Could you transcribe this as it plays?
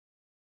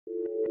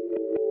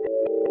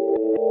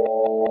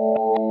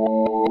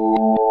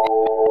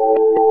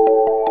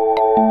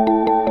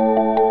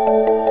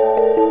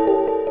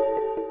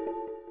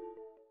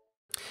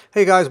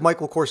Hey guys,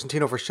 Michael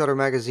Corsentino for Shutter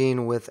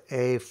Magazine with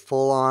a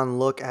full-on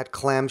look at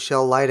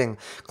clamshell lighting.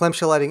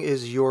 Clamshell lighting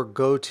is your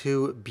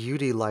go-to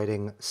beauty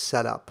lighting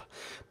setup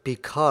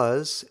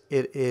because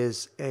it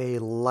is a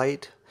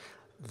light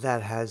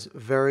that has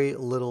very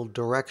little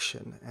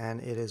direction,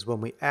 and it is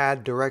when we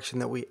add direction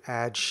that we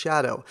add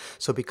shadow.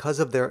 So because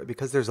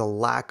there's a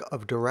lack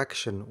of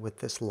direction with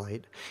this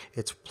light,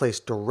 it's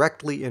placed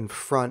directly in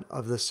front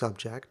of the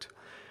subject.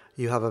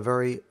 You have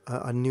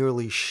a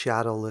nearly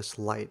shadowless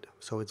light.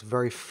 So it's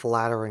very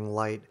flattering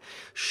light.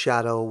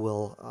 Shadow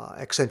will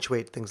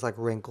accentuate things like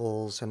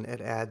wrinkles, and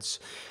it adds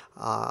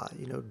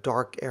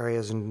dark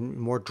areas and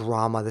more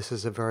drama. This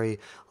is a very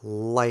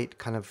light,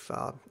 kind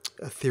of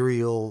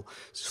ethereal,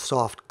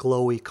 soft,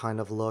 glowy kind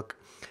of look.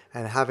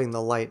 And having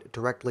the light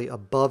directly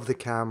above the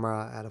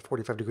camera at a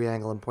 45-degree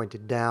angle and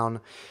pointed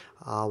down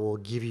will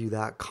give you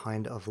that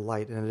kind of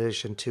light. In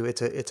addition to,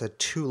 it's a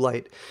two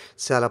light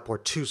setup, or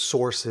two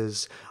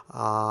sources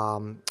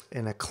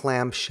in a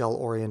clamshell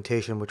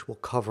orientation, which we'll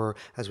cover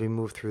as we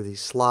move through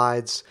these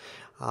slides.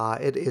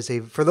 It is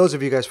for those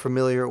of you guys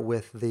familiar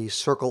with the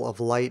circle of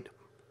light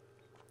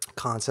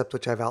concept,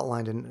 which I've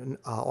outlined in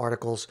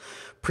articles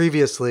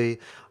previously,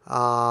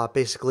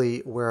 basically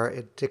where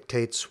it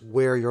dictates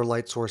where your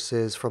light source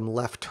is from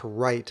left to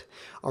right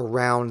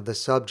around the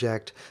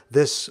subject.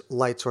 This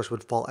light source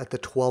would fall at the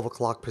 12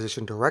 o'clock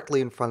position directly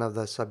in front of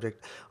the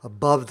subject,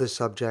 above the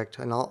subject,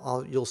 and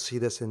you'll see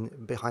this in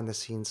behind the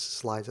scenes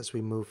slides as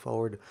we move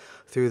forward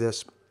through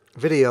this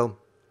video.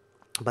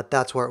 But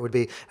that's where it would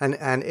be,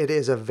 and it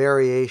is a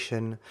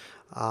variation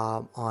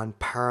on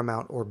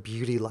Paramount or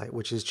Beauty light,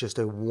 which is just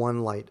a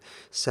one light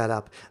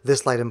setup.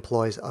 This light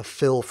employs a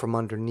fill from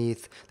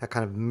underneath that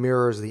kind of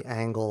mirrors the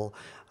angle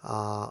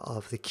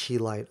of the key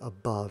light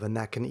above, and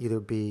that can either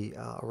be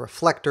a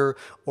reflector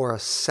or a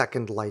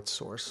second light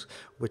source,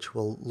 which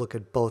we'll look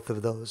at both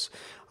of those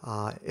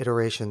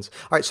iterations.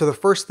 All right, so the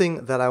first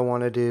thing that I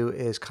want to do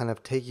is kind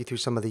of take you through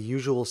some of the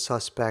usual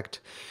suspect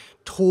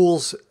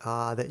tools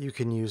that you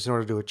can use in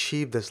order to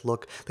achieve this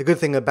look. The good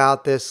thing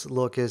about this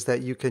look is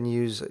that you can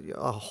use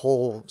a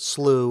whole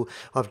slew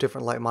of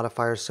different light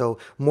modifiers, so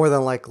more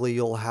than likely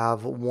you'll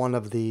have one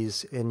of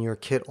these in your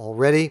kit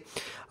already,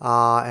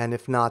 and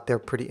if not, they're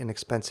pretty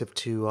inexpensive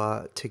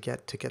to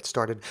get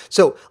started.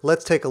 So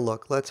let's take a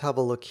look. Let's have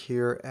a look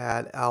here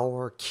at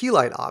our key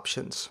light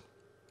options.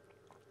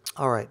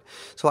 All right,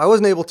 so I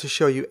wasn't able to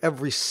show you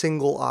every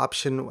single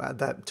option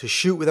to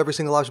shoot with every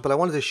single option, but I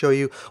wanted to show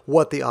you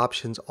what the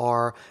options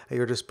are at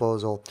your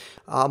disposal.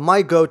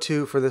 My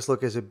go-to for this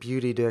look is a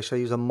beauty dish. I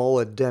use a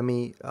Mola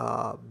Demi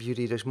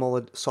beauty dish.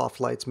 Mola Soft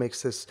Lights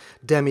makes this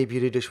Demi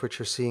beauty dish, which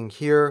you're seeing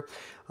here.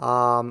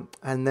 And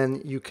then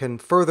you can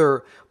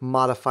further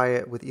modify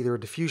it with either a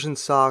diffusion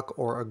sock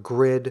or a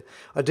grid.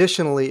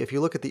 Additionally, if you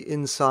look at the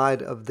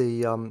inside of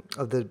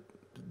the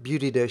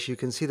beauty dish, you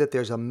can see that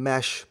there's a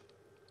mesh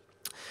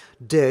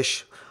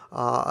dish,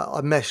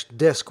 a mesh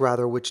disc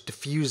rather, which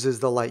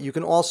diffuses the light. You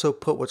can also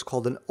put what's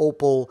called an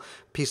opal,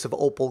 piece of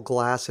opal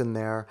glass in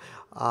there,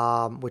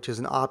 which is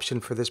an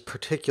option for this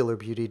particular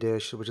beauty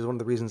dish, which is one of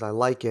the reasons I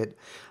like it,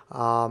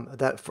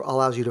 that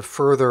allows you to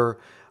further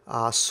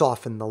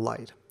soften the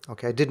light.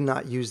 Okay, I did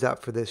not use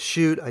that for this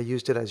shoot. I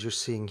used it as you're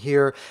seeing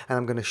here, and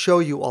I'm going to show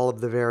you all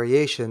of the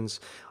variations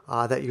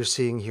that you're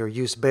seeing here.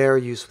 Use bare,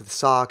 use with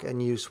sock,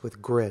 and use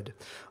with grid.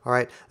 All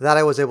right, that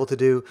I was able to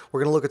do. We're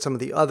going to look at some of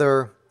the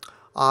other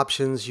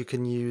options. You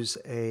can use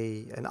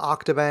an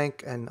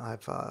Octabank, and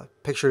I've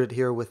pictured it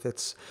here with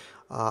its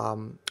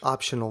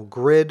optional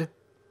grid,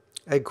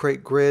 egg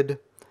crate grid.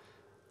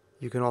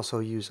 You can also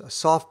use a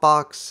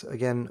softbox,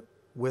 again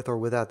with or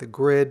without the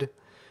grid.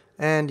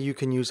 And you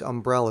can use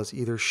umbrellas,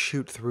 either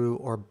shoot through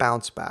or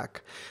bounce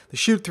back. The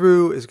shoot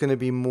through is going to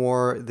be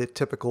more the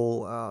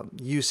typical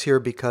use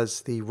here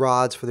because the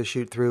rods for the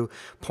shoot through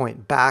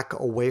point back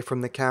away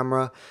from the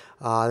camera.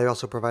 They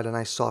also provide a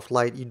nice soft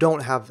light. You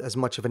don't have as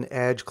much of an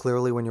edge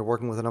clearly when you're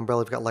working with an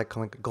umbrella. You've got light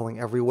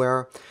going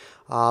everywhere.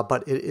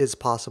 But it is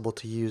possible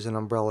to use an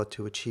umbrella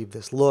to achieve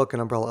this look, an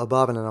umbrella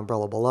above and an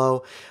umbrella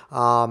below.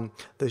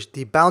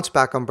 The bounce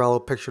back umbrella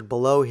pictured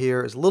below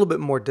here is a little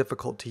bit more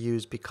difficult to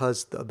use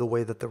because the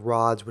way that the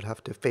rods would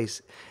have to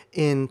face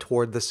in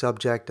toward the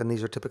subject, and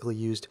these are typically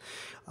used,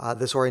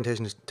 this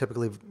orientation is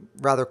typically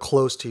rather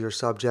close to your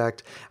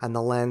subject, and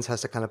the lens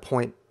has to kind of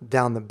point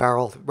down the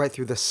barrel right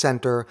through the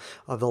center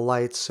of the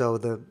light, so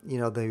the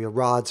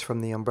rods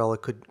from the umbrella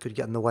could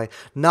get in the way.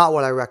 Not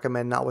what I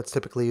recommend, not what's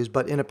typically used,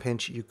 but in a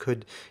pinch you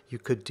could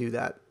do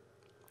that.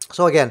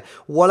 So again,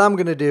 what I'm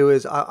going to do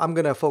is I'm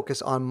going to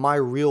focus on my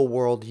real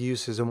world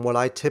uses and what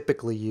I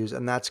typically use,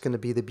 and that's going to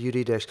be the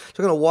beauty dish. So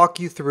I'm going to walk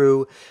you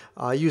through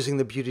using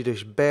the beauty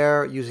dish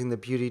bare, using the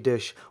beauty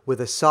dish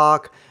with a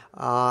sock,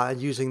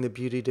 using the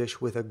Beauty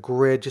Dish with a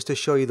grid just to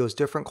show you those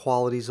different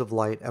qualities of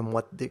light and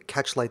what the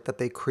catch light that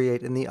they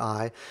create in the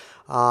eye.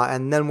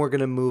 And then we're going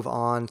to move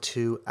on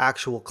to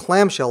actual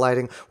clamshell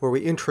lighting, where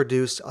we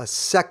introduce a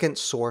second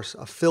source,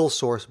 a fill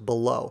source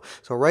below.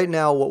 So right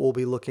now what we'll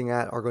be looking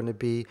at are going to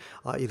be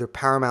either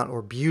Paramount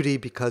or Beauty,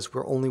 because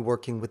we're only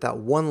working with that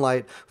one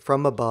light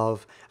from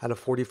above at a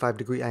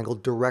 45-degree angle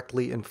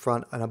directly in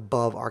front and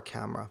above our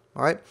camera.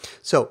 All right,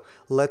 so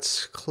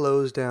let's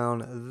close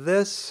down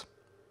this.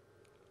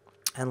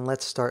 And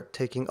let's start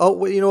taking, oh,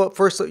 well, you know what,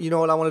 first, you know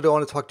what I want to do? I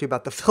want to talk to you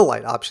about the fill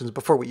light options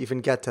before we even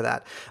get to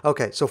that.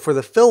 Okay, so for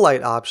the fill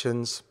light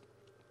options,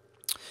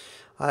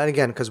 and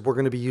again, because we're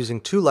going to be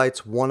using two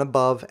lights, one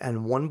above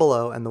and one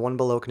below, and the one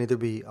below can either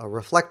be a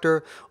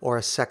reflector or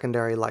a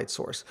secondary light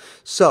source.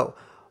 So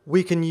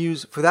we can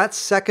use, for that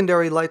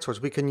secondary light source,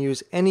 we can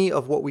use any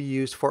of what we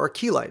used for our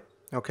key light.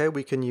 Okay,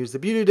 we can use the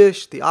Beauty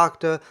Dish, the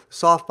Octa, the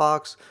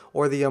softbox,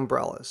 or the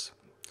umbrellas.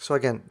 So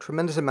again,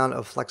 tremendous amount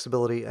of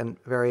flexibility and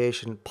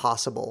variation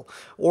possible,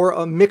 or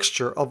a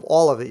mixture of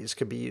all of these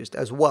could be used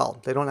as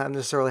well. They don't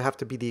necessarily have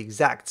to be the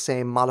exact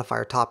same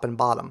modifier top and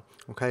bottom.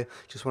 Okay,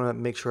 just want to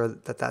make sure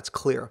that that's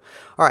clear.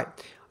 All right.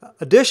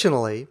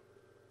 Additionally,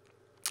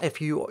 if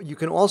you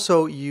can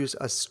also use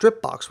a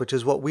strip box, which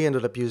is what we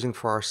ended up using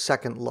for our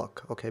second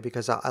look. Okay,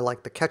 because I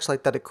like the catch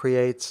light that it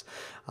creates,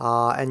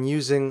 and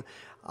using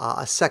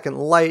a second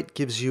light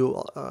gives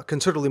you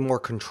considerably more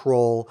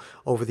control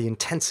over the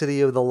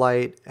intensity of the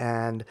light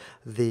and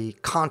the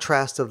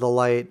contrast of the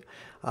light.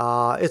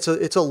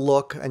 It's a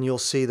look, and you'll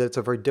see that it's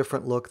a very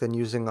different look than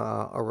using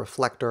a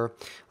reflector,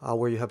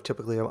 where you have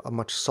typically a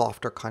much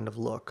softer kind of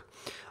look.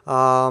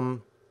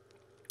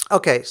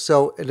 Okay,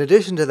 so in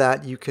addition to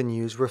that, you can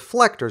use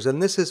reflectors,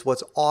 and this is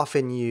what's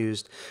often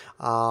used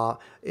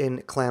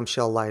in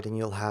clamshell lighting.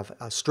 You'll have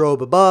a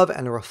strobe above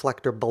and a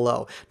reflector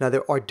below. Now,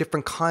 there are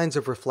different kinds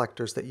of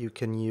reflectors that you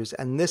can use,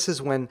 and this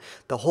is when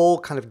the whole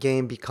kind of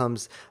game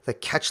becomes the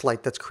catch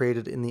light that's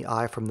created in the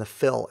eye from the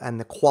fill, and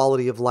the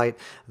quality of light,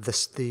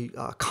 the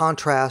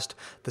contrast,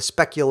 the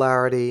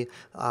specularity,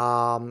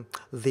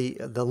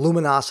 the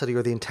luminosity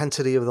or the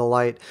intensity of the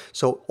light.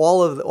 So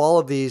all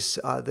of these,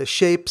 the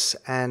shapes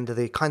and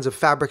the kinds of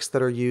fabrics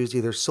that are used,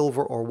 either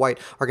silver or white,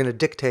 are going to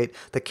dictate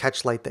the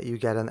catch light that you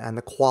get and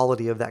the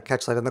quality of that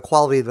catch light and the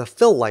quality of the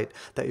fill light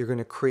that you're going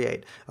to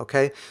create.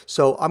 Okay,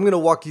 so I'm going to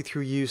walk you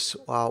through use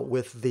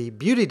with the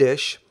Beauty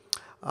Dish.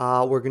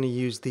 We're going to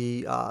use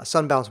the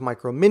Sunbounce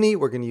Micro Mini.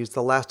 We're going to use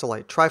the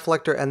Lastalite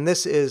Triflector, and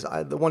this is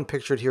the one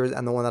pictured here,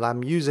 and the one that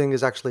I'm using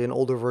is actually an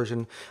older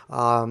version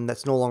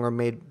that's no longer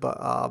made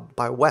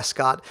by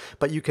Westcott,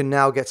 but you can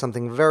now get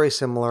something very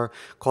similar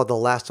called the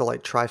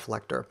Lastalite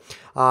Triflector.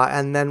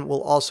 And then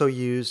we'll also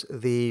use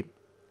the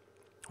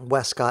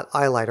Westcott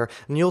Eyelighter,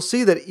 and you'll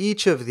see that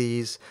each of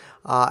these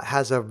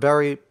has a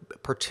very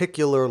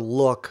particular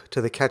look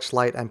to the catch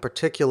light and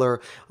particular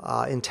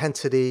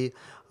intensity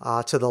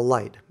to the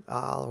light.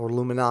 Or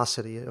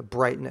luminosity,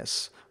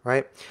 brightness,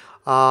 right?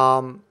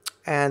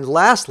 And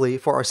lastly,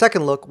 for our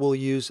second look, we'll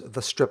use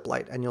the strip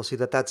light, and you'll see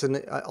that that's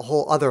a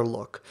whole other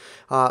look.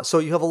 So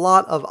you have a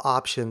lot of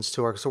options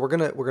to our. So we're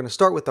gonna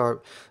start with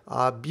our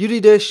Beauty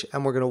Dish,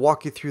 and we're gonna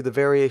walk you through the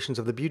variations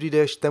of the Beauty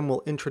Dish. Then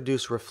we'll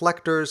introduce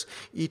reflectors,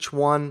 each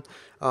one,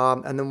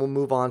 and then we'll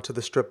move on to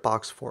the strip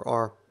box for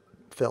our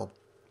fill.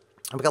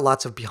 And we've got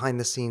lots of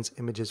behind-the-scenes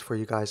images for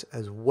you guys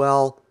as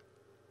well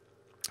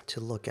to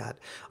look at.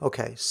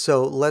 Okay,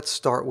 so let's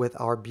start with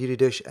our Beauty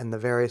Dish and the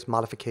various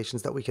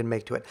modifications that we can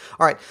make to it.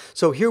 All right,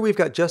 so here we've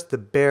got just the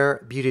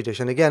bare Beauty Dish,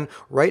 and again,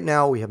 right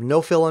now we have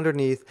no fill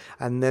underneath,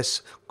 and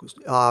this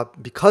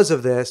because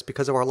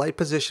of our light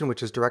position,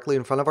 which is directly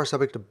in front of our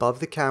subject above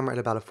the camera at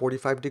about a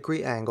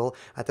 45-degree angle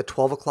at the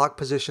 12 o'clock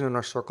position in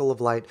our circle of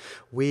light,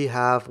 we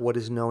have what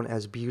is known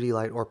as beauty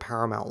light or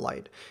paramount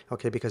light,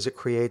 okay, because it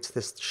creates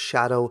this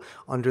shadow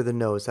under the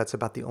nose. That's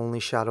about the only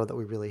shadow that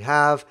we really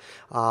have.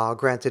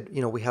 Granted,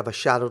 you know, we have a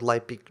shadowed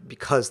light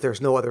because there's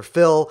no other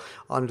fill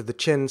under the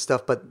chin and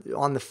stuff, but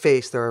on the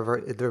face there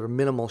are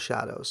minimal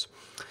shadows.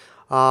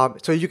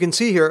 So you can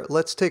see here,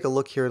 let's take a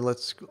look here.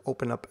 Let's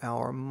open up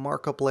our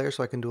markup layer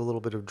so I can do a little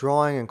bit of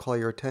drawing and call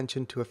your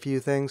attention to a few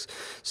things.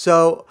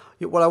 So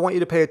what I want you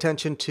to pay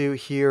attention to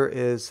here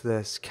is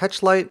this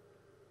catch light.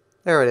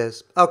 There it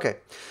is. Okay,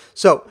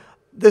 so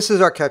this is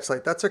our catch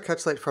light. That's our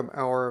catch light from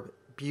our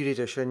Beauty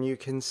Dish, and you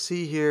can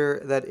see here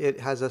that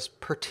it has a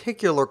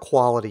particular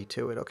quality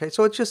to it, okay?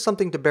 So it's just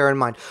something to bear in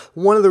mind.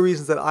 One of the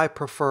reasons that I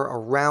prefer a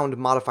round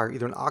modifier,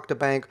 either an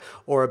Octabank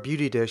or a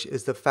Beauty Dish,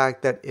 is the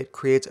fact that it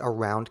creates a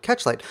round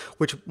catch light,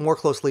 which more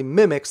closely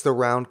mimics the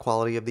round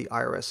quality of the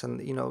iris,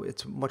 and you know,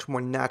 it's much more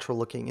natural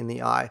looking in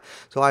the eye.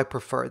 So I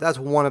prefer, that's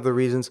one of the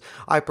reasons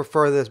I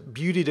prefer this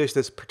Beauty Dish,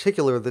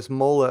 this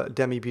Mola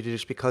Demi Beauty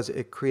Dish, because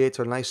it creates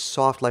a nice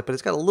soft light, but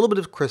it's got a little bit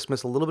of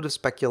crispness, a little bit of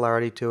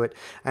specularity to it,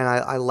 and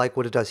I like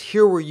what it does.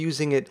 Here we're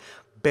using it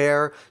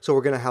bare, so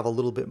we're going to have a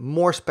little bit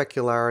more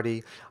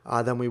specularity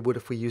than we would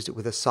if we used it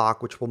with a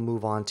sock, which we'll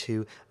move on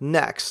to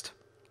next.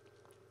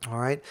 All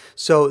right,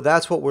 so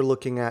that's what we're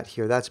looking at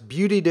here. That's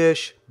Beauty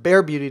Dish,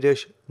 Bare Beauty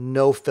Dish,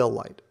 no fill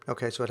light.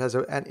 Okay, so it has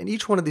and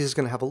each one of these is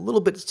going to have a little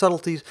bit of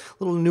subtleties,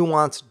 little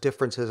nuanced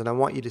differences, and I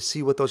want you to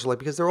see what those are like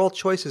because they're all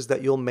choices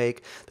that you'll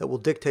make that will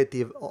dictate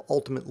the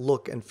ultimate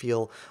look and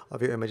feel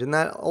of your image. And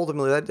that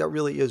ultimately, that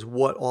really is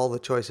what all the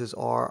choices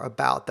are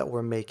about that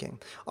we're making.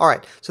 All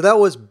right, so that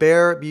was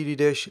Bare Beauty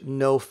Dish,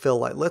 no fill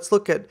light. Let's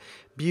look at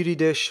Beauty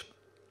Dish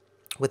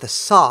with a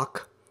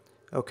sock,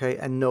 okay,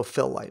 and no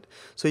fill light.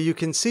 So you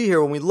can see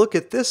here when we look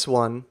at this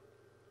one,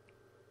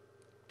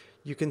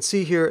 you can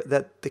see here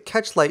that the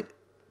catch light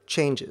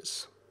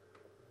changes.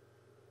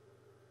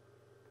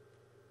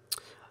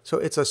 So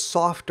it's a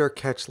softer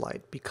catch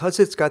light. Because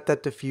it's got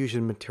that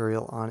diffusion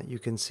material on it, you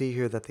can see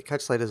here that the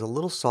catch light is a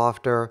little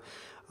softer,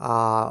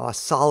 a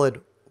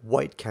solid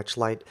white catch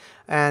light,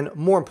 and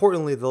more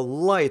importantly, the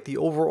light, the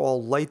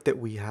overall light that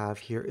we have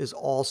here is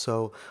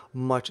also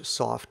much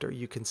softer.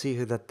 You can see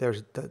here that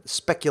there's the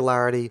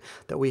specularity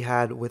that we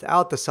had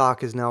without the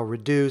sock is now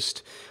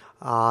reduced.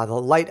 The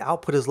light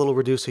output is a little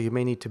reduced, so you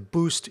may need to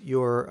boost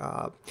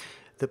your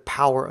the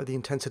power or the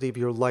intensity of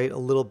your light a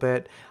little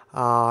bit.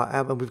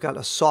 And we've got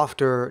a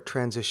softer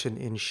transition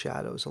in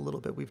shadows a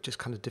little bit. We've just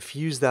kind of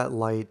diffused that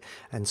light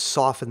and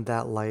softened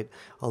that light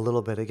a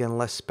little bit. Again,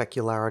 less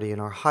specularity in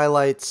our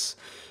highlights,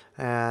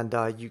 and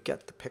you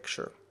get the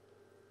picture.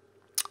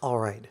 All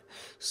right,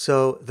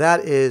 so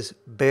that is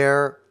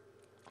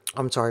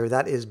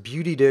that is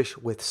Beauty Dish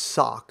with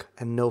sock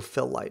and no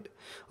fill light.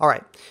 All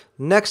right,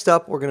 next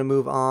up, we're going to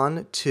move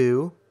on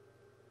to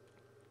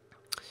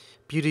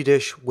Beauty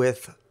Dish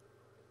with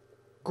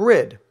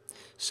grid.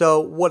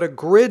 So what a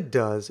grid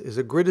does is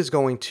a grid is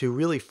going to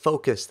really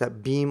focus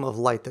that beam of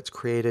light that's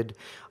created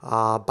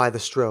by the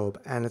strobe,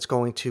 and it's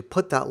going to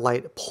put that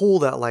light, pull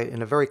that light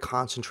in a very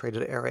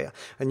concentrated area.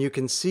 And you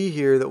can see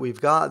here that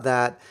we've got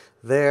that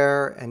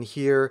there and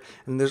here,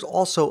 and there's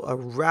also a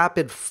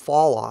rapid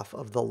fall off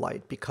of the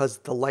light because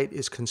the light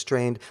is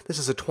constrained. This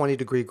is a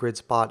 20-degree grid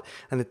spot,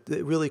 and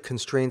it really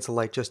constrains the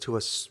light just to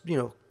a,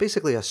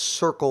 basically a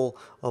circle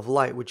of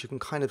light, which you can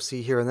kind of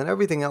see here, and then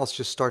everything else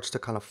just starts to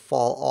kind of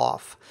fall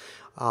off.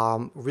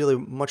 Really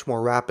much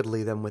more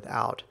rapidly than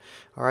without.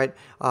 All right.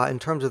 In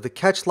terms of the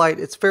catch light,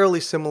 it's fairly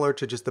similar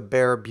to just the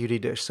Bare Beauty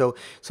Dish. So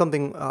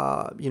something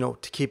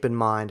to keep in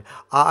mind.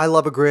 I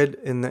love a grid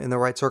in the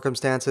right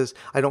circumstances.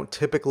 I don't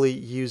typically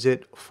use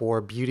it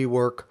for beauty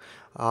work,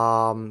 but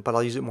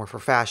I'll use it more for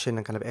fashion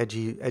and kind of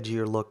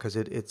edgier look because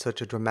it's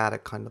such a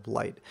dramatic kind of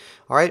light.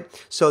 All right.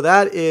 So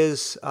that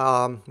is.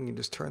 Let me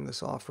just turn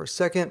this off for a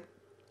second.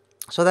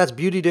 So that's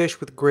Beauty Dish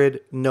with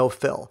grid, no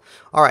fill.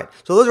 All right,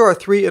 so those are our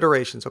three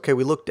iterations. Okay,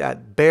 we looked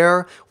at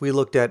Bare, we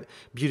looked at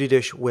Beauty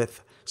Dish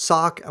with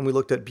sock, and we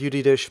looked at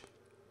Beauty Dish,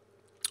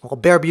 well,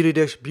 Bare Beauty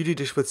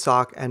Dish with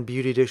sock, and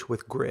Beauty Dish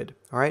with grid.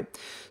 All right,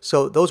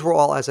 so those were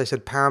all, as I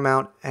said,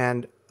 Paramount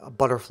and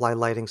butterfly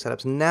lighting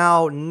setups.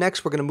 Now,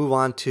 next we're going to move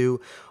on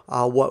to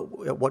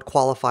what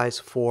qualifies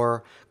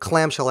for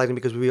clamshell lighting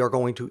because we are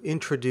going to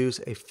introduce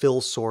a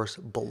fill source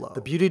below.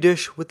 The Beauty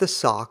Dish with the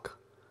sock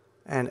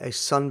and a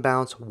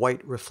sunbounce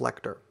white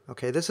reflector.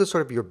 Okay, this is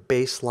sort of your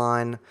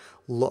baseline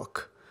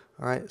look.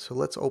 All right, so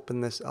let's open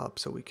this up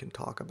so we can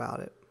talk about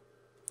it.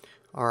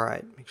 All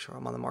right, make sure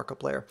I'm on the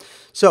markup layer.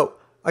 So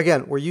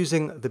again, we're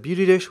using the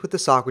Beauty Dish with the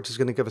sock, which is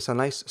going to give us a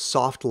nice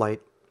soft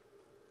light.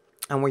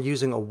 And we're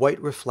using a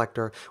white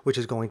reflector, which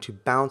is going to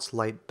bounce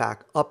light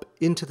back up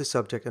into the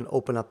subject and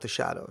open up the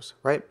shadows,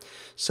 right?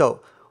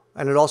 So,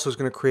 and it also is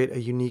going to create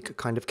a unique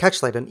kind of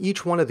catch light. And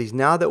each one of these,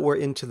 now that we're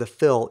into the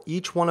fill,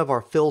 each one of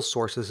our fill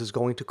sources is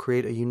going to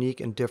create a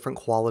unique and different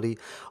quality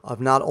of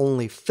not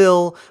only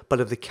fill, but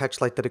of the catch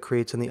light that it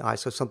creates in the eye.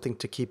 So something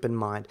to keep in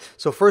mind.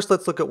 So first,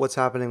 let's look at what's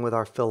happening with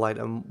our fill light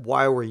and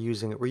why we're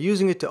using it. We're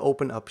using it to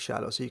open up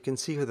shadows. So you can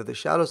see here that the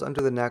shadows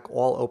under the neck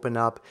all open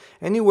up.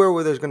 Anywhere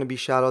where there's going to be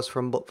shadows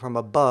from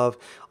above,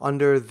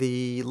 under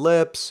the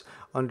lips,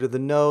 under the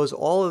nose,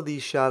 all of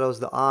these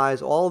shadows, the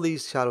eyes, all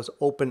these shadows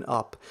open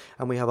up,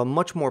 and we have a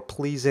much more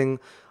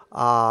pleasing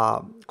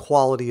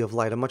quality of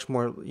light, a much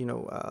more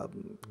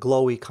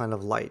glowy kind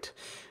of light.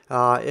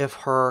 If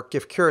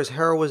Kira's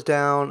hair was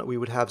down, we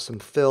would have some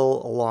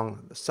fill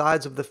along the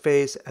sides of the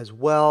face as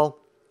well.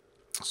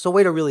 So a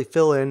way to really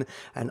fill in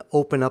and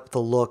open up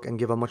the look and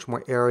give a much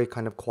more airy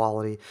kind of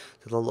quality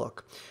to the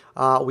look.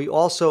 We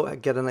also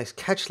get a nice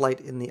catch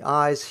light in the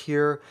eyes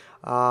here.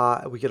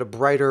 We get a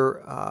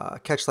brighter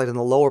catch light in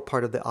the lower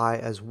part of the eye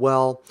as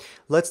well.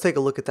 Let's take a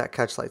look at that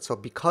catch light. So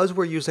because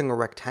we're using a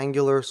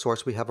rectangular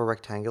source, we have a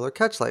rectangular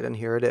catch light, and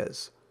here it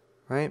is,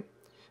 right?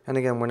 And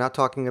again, we're not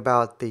talking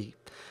about the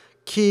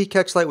key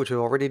catch light, which we've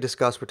already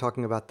discussed. We're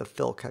talking about the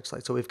fill catch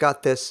light. So we've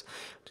got this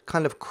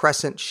kind of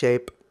crescent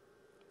shape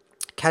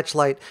catch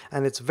light,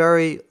 and it's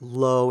very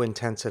low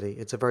intensity.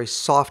 It's a very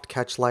soft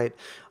catch light,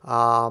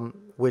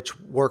 which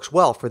works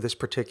well for this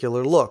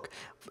particular look.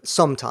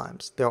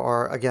 Sometimes there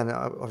are, again,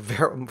 a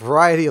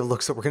variety of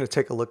looks that we're going to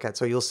take a look at.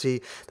 So you'll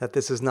see that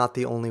this is not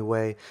the only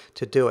way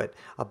to do it,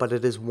 but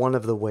it is one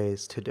of the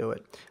ways to do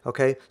it.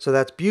 Okay, so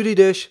that's Beauty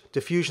Dish,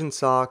 Diffusion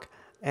Sock,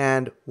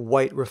 and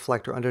white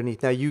reflector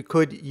underneath. Now you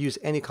could use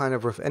any kind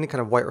of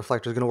white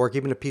reflector is going to work.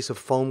 Even a piece of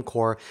foam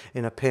core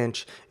in a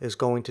pinch is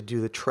going to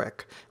do the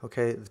trick.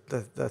 Okay,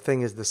 the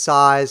thing is the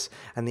size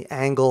and the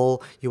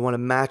angle. You want to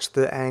match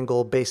the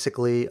angle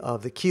basically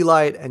of the key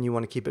light, and you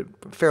want to keep it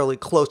fairly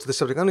close to the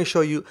subject. I'm going to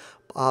show you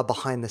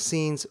behind the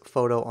scenes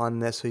photo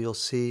on this so you'll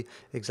see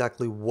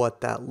exactly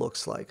what that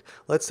looks like.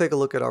 Let's take a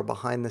look at our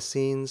behind the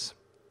scenes.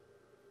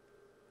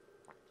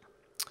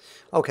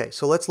 Okay,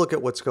 so let's look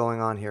at what's going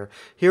on here.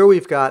 Here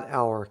we've got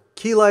our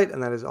key light,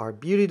 and that is our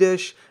beauty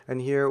dish, and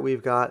here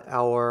we've got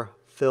our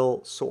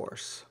fill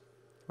source,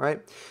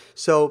 right?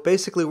 So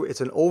basically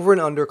it's an over and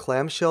under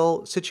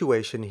clamshell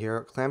situation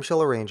here,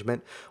 clamshell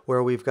arrangement,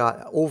 where we've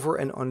got over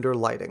and under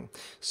lighting.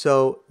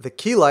 So the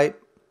key light,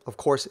 of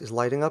course, is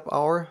lighting up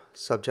our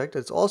subject.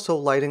 It's also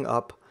lighting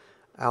up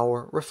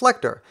our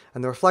reflector,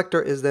 and the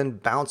reflector is then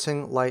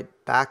bouncing light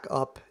back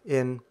up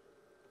in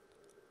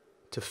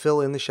to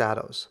fill in the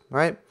shadows,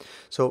 right?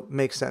 So it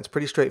makes sense,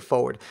 pretty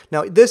straightforward.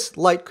 Now this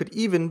light could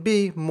even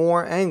be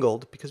more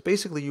angled because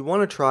basically you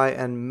want to try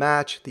and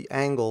match the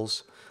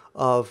angles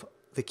of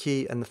the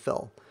key and the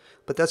fill.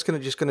 But that's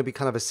just going to be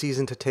kind of a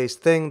season to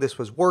taste thing. This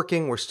was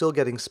working, we're still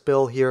getting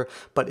spill here,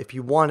 but if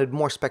you wanted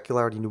more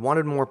specularity, you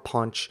wanted more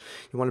punch,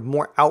 you wanted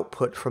more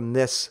output from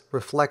this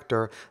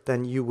reflector,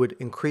 then you would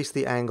increase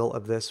the angle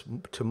of this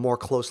to more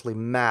closely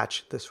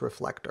match this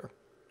reflector,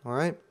 all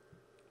right?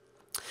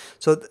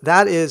 So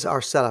that is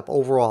our setup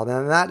overall,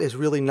 and that is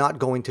really not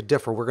going to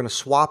differ. We're going to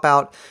swap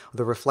out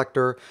the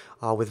reflector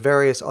with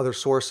various other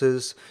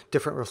sources,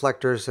 different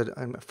reflectors,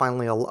 and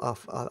finally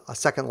a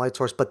second light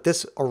source. But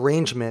this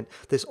arrangement,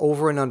 this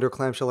over and under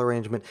clamshell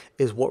arrangement,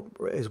 is what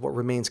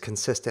remains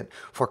consistent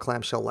for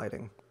clamshell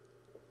lighting.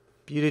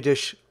 Beauty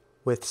dish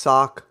with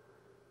sock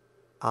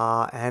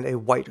and a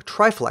white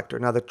triflector.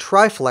 Now the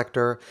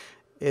triflector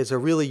is a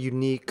really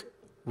unique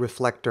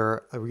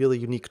reflector, a really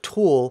unique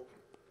tool,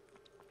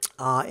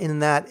 in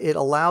that it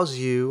allows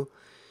you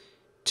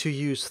to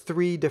use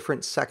 3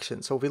 different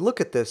sections. So if we look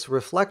at this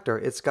reflector,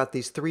 it's got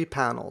these 3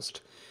 panels,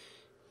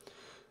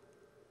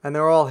 and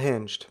they're all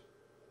hinged,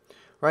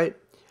 right?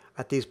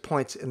 At these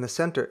points in the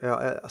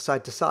center,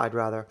 side to side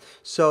rather.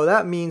 So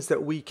that means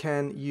that we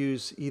can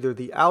use either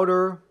the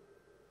outer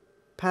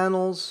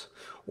panels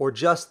or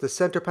just the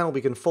center panel.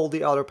 We can fold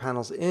the outer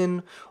panels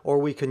in, or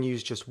we can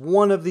use just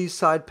one of these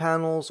side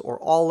panels or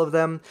all of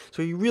them.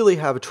 So you really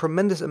have a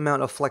tremendous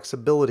amount of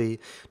flexibility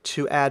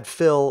to add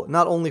fill,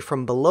 not only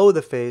from below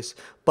the face,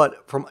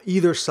 but from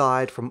either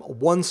side, from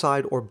one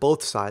side or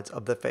both sides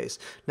of the face.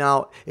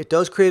 Now, it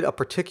does create a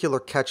particular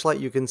catch light.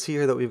 You can see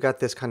here that we've got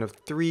this kind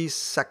of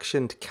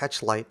 3-sectioned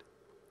catch light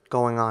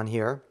going on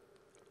here.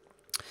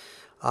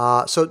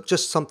 So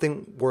just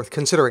something worth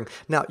considering.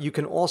 Now, you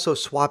can also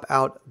swap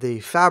out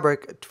the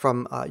fabric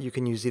from, you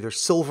can use either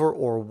silver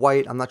or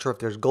white. I'm not sure if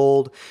there's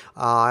gold.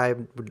 I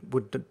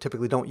would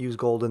typically don't use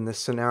gold in this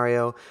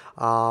scenario,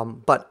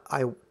 but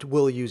I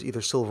will use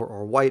either silver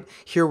or white.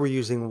 Here we're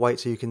using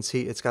white, so you can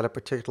see it's got a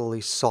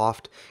particularly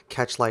soft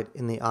catch light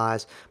in the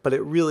eyes, but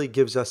it really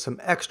gives us some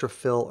extra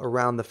fill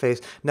around the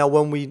face. Now,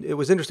 it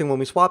was interesting when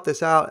we swapped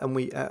this out and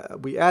we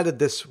added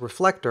this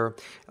reflector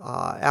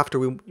after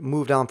we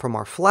moved on from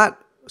our flat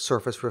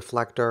surface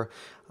reflector,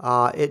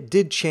 it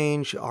did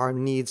change our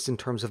needs in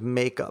terms of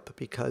makeup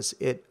because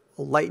it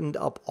lightened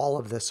up all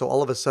of this. So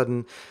all of a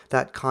sudden,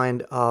 that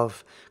kind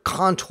of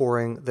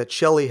contouring that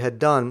Shelley had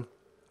done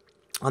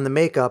on the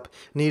makeup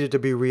needed to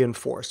be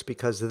reinforced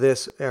because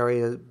this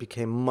area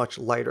became much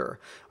lighter.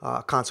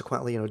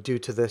 Consequently, due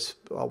to this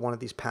one of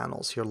these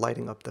panels here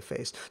lighting up the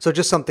face. So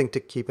just something to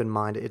keep in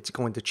mind. It's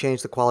going to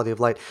change the quality of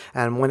light,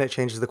 and when it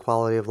changes the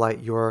quality of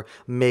light, your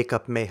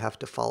makeup may have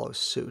to follow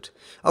suit.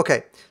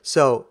 Okay,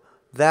 so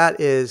that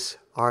is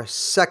our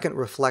second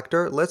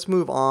reflector. Let's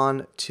move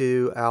on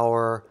to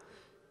our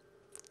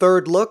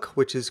third look,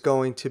 which is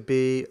going to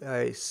be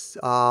a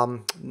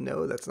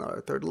no, that's not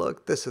our third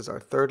look. This is our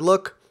third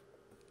look.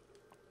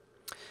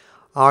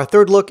 Our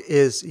third look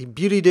is a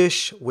beauty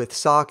dish with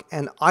sock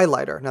and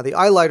eyeliner. Now the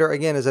eyeliner,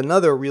 again, is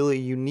another really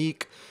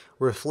unique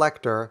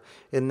reflector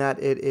in that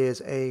it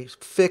is a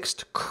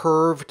fixed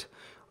curved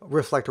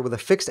reflector with a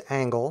fixed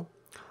angle,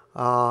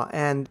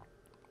 and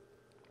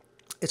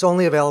it's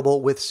only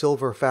available with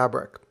silver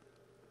fabric.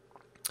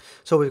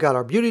 So we've got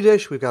our beauty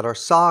dish, we've got our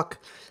sock.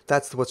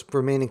 That's what's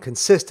remaining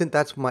consistent.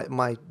 That's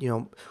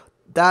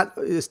that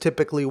is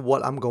typically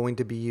what I'm going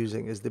to be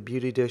using, is the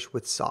beauty dish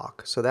with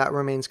sock. So that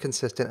remains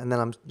consistent, and then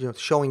I'm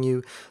showing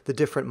you the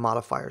different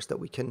modifiers that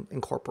we can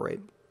incorporate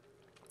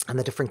and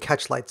the different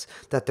catch lights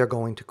that they're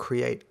going to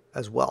create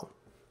as well.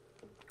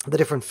 The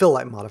different fill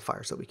light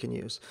modifiers that we can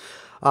use.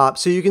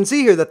 So you can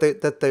see here that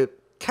the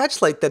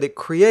catchlight that it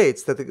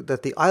creates, that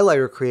the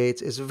eyeliner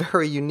creates, is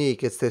very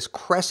unique. It's this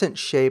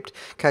crescent-shaped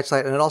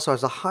catchlight, and it also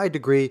has a high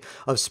degree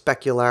of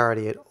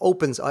specularity. It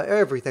opens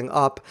everything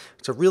up.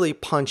 It's a really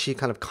punchy,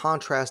 kind of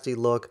contrasty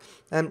look,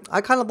 and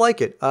I kind of like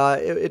it.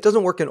 It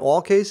doesn't work in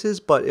all cases,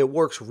 but it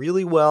works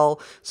really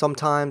well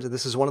sometimes, and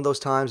this is one of those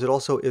times. It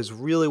also is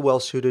really well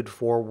suited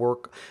for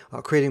work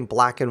creating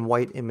black and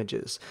white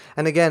images.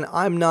 And again,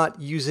 I'm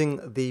not using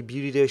the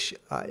Beauty Dish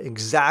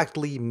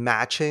exactly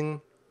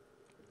matching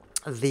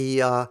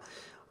the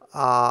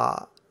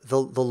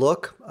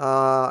look.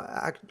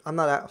 I'm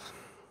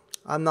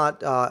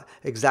not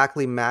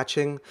exactly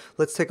matching.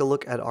 Let's take a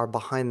look at our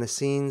behind the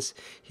scenes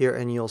here,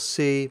 and you'll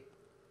see.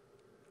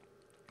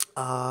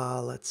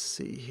 Let's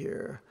see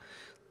here.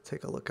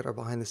 Take a look at our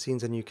behind the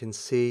scenes, and you can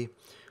see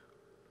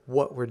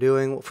what we're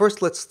doing. Well,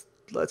 first, let's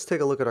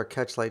take a look at our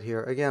catchlight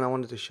here. Again, I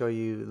wanted to show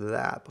you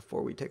that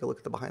before we take a look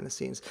at the behind the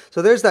scenes.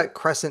 So there's that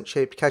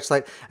crescent-shaped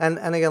catchlight. And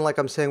again, like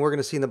I'm saying, we're going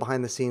to see in the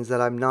behind the scenes that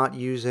I'm not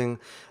using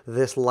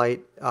this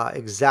light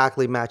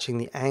exactly matching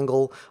the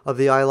angle of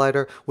the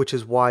eyeliner, which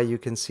is why you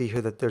can see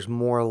here that there's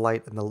more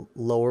light in the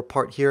lower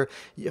part here.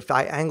 If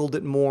I angled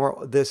it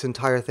more, this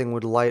entire thing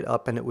would light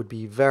up and it would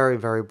be very,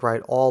 very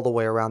bright all the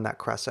way around that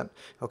crescent.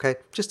 Okay,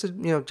 just a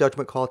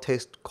judgment call,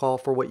 taste call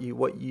for what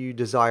you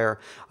desire.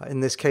 In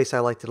this case, I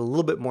liked it a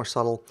little bit more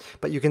subtle,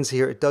 but you can see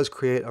here it does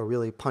create a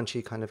really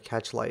punchy kind of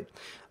catchlight,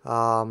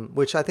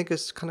 which I think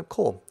is kind of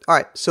cool. All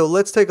right, so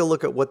let's take a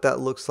look at what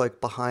that looks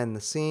like behind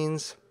the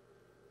scenes.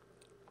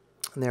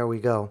 And there we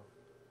go.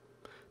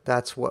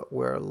 That's what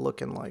we're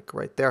looking like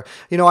right there.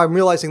 I'm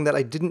realizing that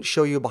I didn't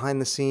show you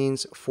behind the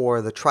scenes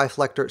for the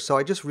triflector, so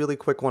I just really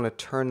quick want to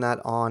turn that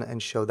on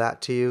and show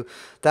that to you.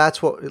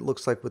 That's what it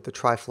looks like with the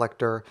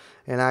triflector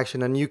in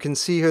action. And you can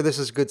see here, this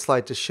is a good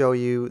slide to show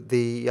you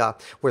the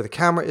where the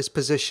camera is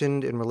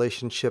positioned in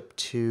relationship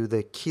to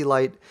the key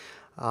light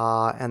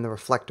and the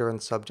reflector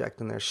and subject.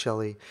 And there's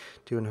Shelly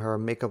doing her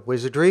makeup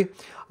wizardry.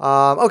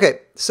 Okay,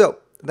 so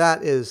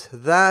that is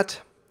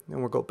that. And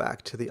we'll go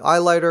back to the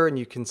eyeliner, and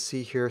you can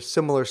see here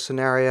similar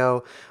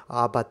scenario,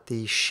 but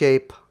the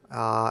shape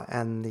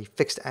and the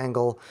fixed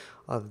angle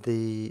of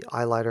the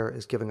eyeliner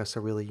is giving us a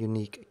really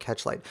unique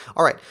catchlight.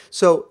 All right,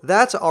 so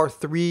that's our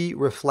 3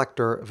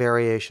 reflector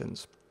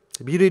variations.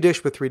 The Beauty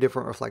Dish with 3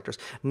 different reflectors.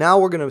 Now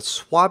we're going to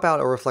swap out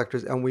our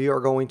reflectors, and we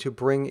are going to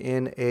bring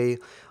in a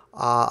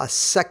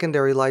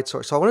secondary light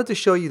source. So I wanted to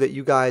show you that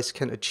you guys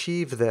can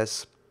achieve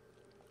this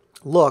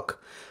look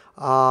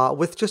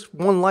with just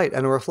one light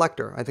and a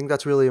reflector. I think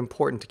that's really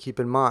important to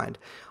keep in mind.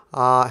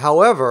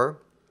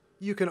 However,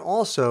 you can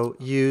also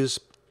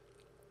use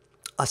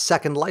a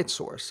second light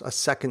source, a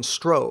second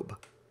strobe,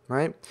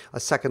 right? A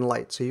second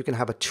light. So you can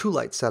have a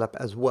 2-light setup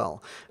as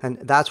well. And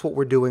that's what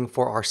we're doing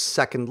for our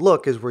second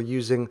look, is we're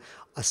using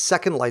a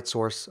second light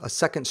source, a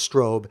second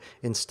strobe,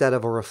 instead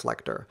of a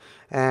reflector.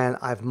 And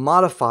I've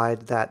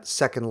modified that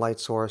second light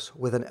source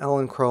with an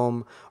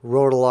Elinchrom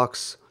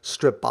Rotolux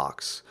strip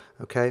box.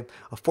 Okay,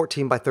 a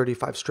 14 by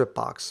 35 strip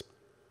box.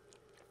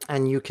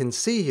 And you can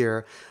see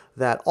here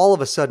that all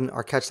of a sudden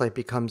our catchlight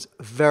becomes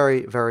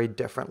very, very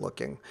different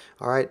looking.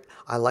 All right,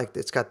 I like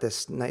it's got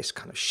this nice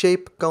kind of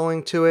shape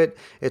going to it.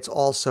 It's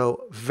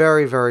also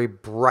very, very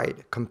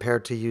bright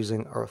compared to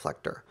using a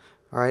reflector.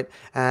 All right,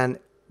 and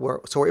we're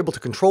able to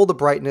control the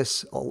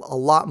brightness a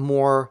lot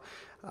more,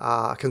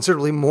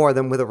 considerably more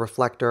than with a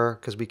reflector,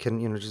 because we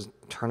can just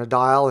turn a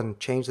dial and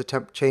change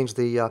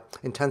the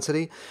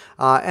intensity,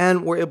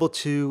 and we're able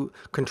to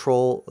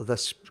control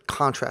the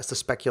contrast, the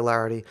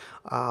specularity,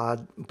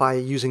 by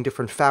using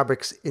different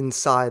fabrics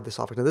inside the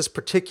softbox. Now this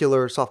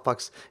particular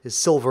softbox is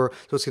silver,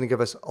 so it's going to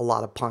give us a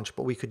lot of punch,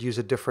 but we could use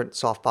a different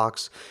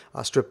softbox,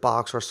 strip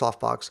box or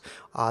softbox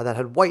that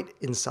had white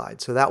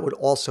inside, so that would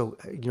also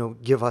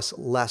give us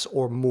less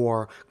or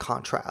more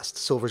contrast.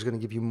 Silver is going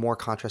to give you more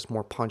contrast,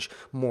 more punch,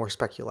 more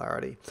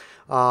specularity.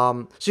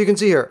 So you can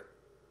see here,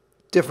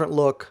 different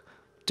look,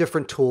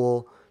 different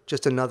tool,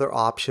 just another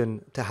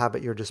option to have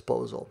at your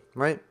disposal,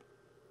 right?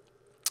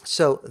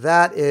 So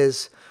that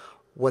is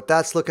what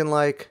that's looking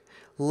like.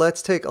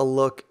 Let's take a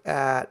look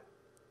at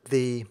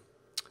the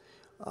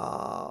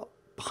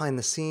behind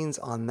the scenes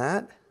on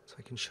that, so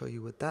I can show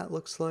you what that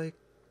looks like.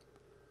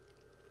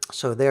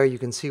 So there you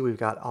can see we've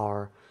got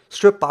our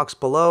strip box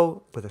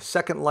below with a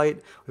second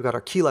light. We've got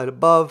our key light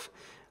above,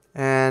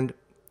 and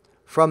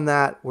from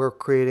that, we're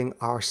creating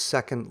our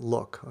second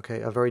look, okay?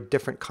 A very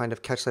different kind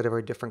of catchlight, a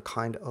very different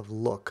kind of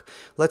look.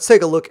 Let's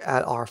take a look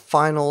at our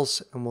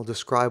finals, and we'll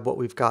describe what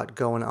we've got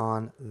going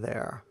on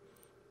there.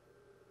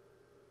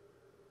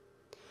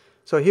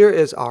 So here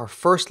is our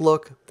first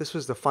look. This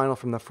was the final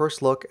from the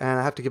first look, and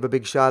I have to give a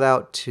big shout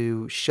out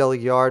to Shelly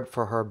Yard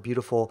for her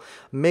beautiful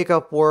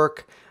makeup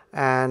work,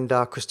 and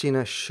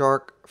Christina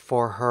Shark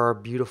for her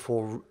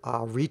beautiful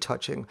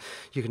retouching.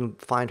 You can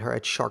find her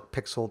at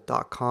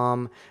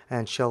sharkpixel.com,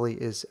 and Shelly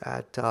is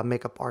at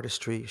Makeup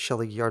Artistry,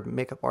 Shelly Yard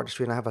Makeup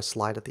Artistry, and I have a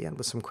slide at the end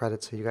with some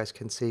credits so you guys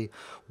can see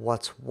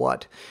what's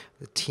what,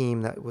 the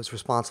team that was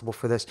responsible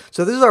for this.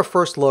 So this is our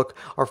first look.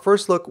 Our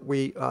first look, for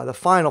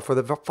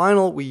the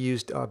final, we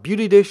used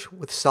Beauty Dish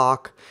with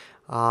sock,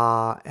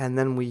 and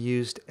then we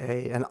used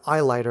an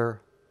highlighter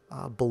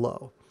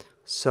below.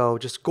 So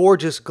just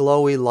gorgeous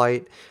glowy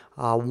light,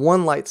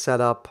 one light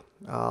setup,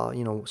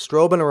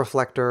 strobe and a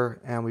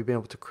reflector, and we've been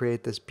able to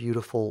create this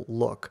beautiful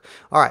look.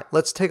 All right,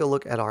 let's take a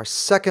look at our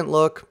second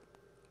look.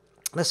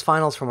 This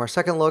finals from our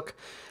second look.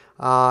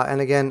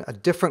 And again, a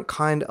different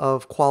kind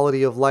of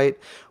quality of light.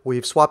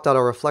 We've swapped out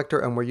our reflector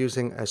and we're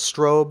using a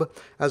strobe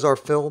as our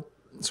fill.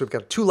 So we've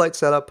got a 2-light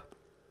setup.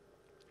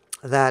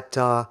 That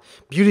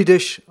beauty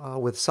dish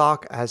with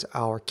sock as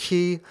our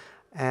key,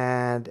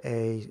 and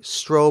a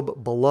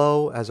strobe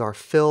below as our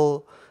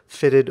fill,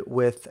 fitted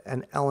with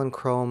an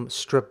Ellanchrome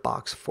strip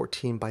box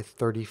 14 by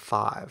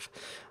 35.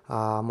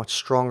 Much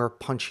stronger,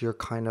 punchier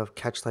kind of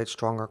catch light,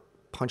 stronger,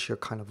 punchier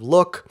kind of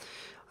look.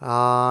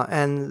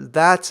 And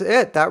that's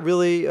it. That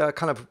really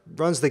kind of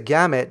runs the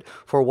gamut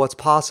for what's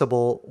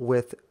possible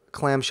with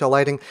clamshell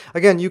lighting.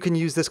 Again, you can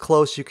use this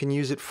close, you can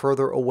use it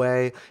further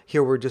away.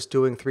 Here we're just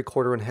doing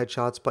 3/4 and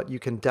headshots, but you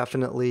can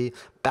definitely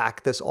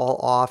back this all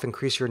off,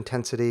 increase your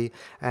intensity,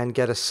 and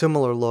get a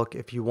similar look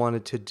if you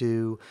wanted to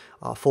do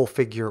full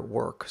figure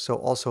work. So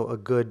also a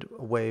good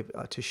way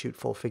to shoot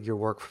full figure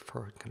work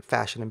for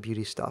fashion and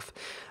beauty stuff.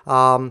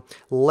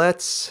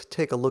 Let's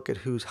take a look at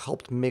who's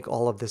helped make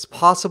all of this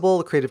possible.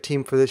 The creative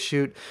team for this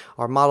shoot,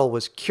 our model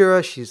was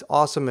Kira. She's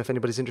awesome. If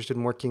anybody's interested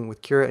in working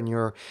with Kira and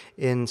you're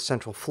in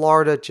Central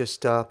Florida,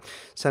 just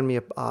send me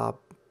a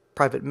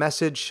private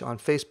message on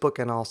Facebook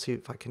and I'll see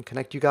if I can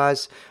connect you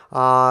guys.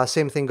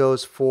 Same thing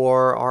goes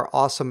for our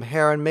awesome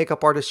hair and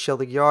makeup artist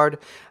Shelly Yard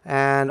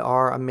and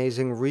our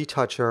amazing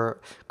retoucher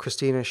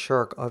Christina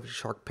Shirk of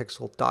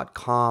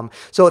sharkpixel.com.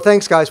 So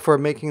thanks guys for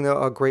making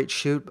a great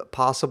shoot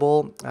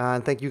possible,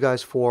 and thank you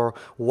guys for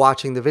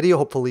watching the video.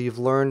 Hopefully you've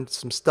learned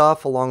some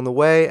stuff along the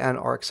way and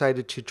are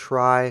excited to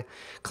try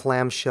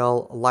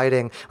clamshell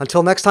lighting.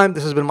 Until next time,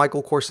 this has been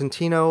Michael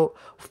Corsentino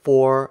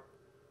for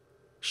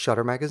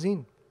Shutter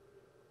Magazine.